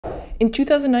In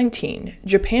 2019,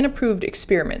 Japan approved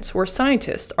experiments where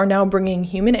scientists are now bringing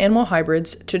human-animal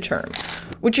hybrids to term,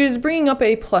 which is bringing up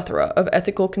a plethora of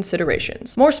ethical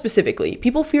considerations. More specifically,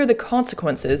 people fear the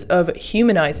consequences of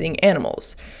humanizing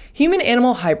animals.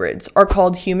 Human-animal hybrids are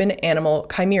called human-animal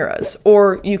chimeras,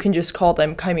 or you can just call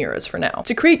them chimeras for now.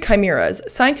 To create chimeras,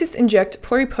 scientists inject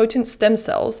pluripotent stem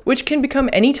cells, which can become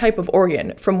any type of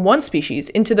organ from one species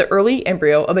into the early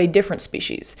embryo of a different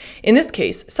species. In this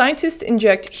case, scientists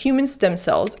inject human stem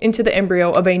cells into the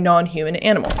embryo of a non-human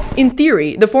animal. In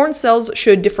theory, the foreign cells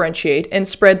should differentiate and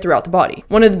spread throughout the body.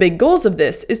 One of the big goals of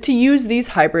this is to use these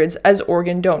hybrids as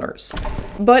organ donors.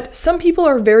 But some people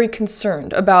are very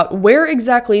concerned about where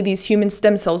exactly these human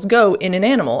stem cells go in an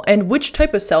animal and which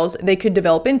type of cells they could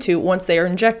develop into once they are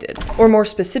injected. Or more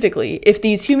specifically, if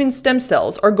these human stem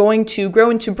cells are going to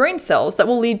grow into brain cells that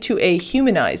will lead to a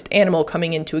humanized animal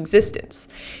coming into existence.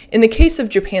 In the case of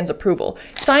Japan's approval,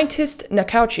 scientist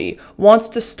Nakauchi wants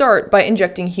to start by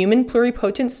injecting human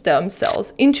pluripotent stem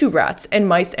cells into rats and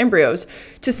mice embryos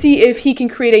to see if he can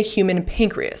create a human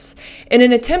pancreas. In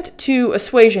an attempt to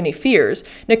assuage any fears,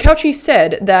 Nakauchi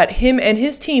said that him and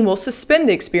his team will suspend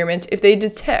the experiment if they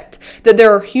detect that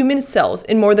there are human cells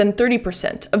in more than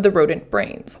 30% of the rodent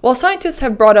brains. While scientists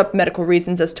have brought up medical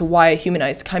reasons as to why a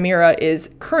humanized chimera is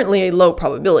currently a low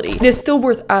probability, it is still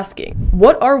worth asking,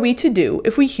 what are we to do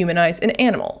if we humanize an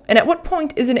animal? And at what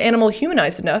point is an animal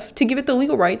humanized enough to give it the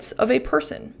legal rights of a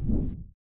person?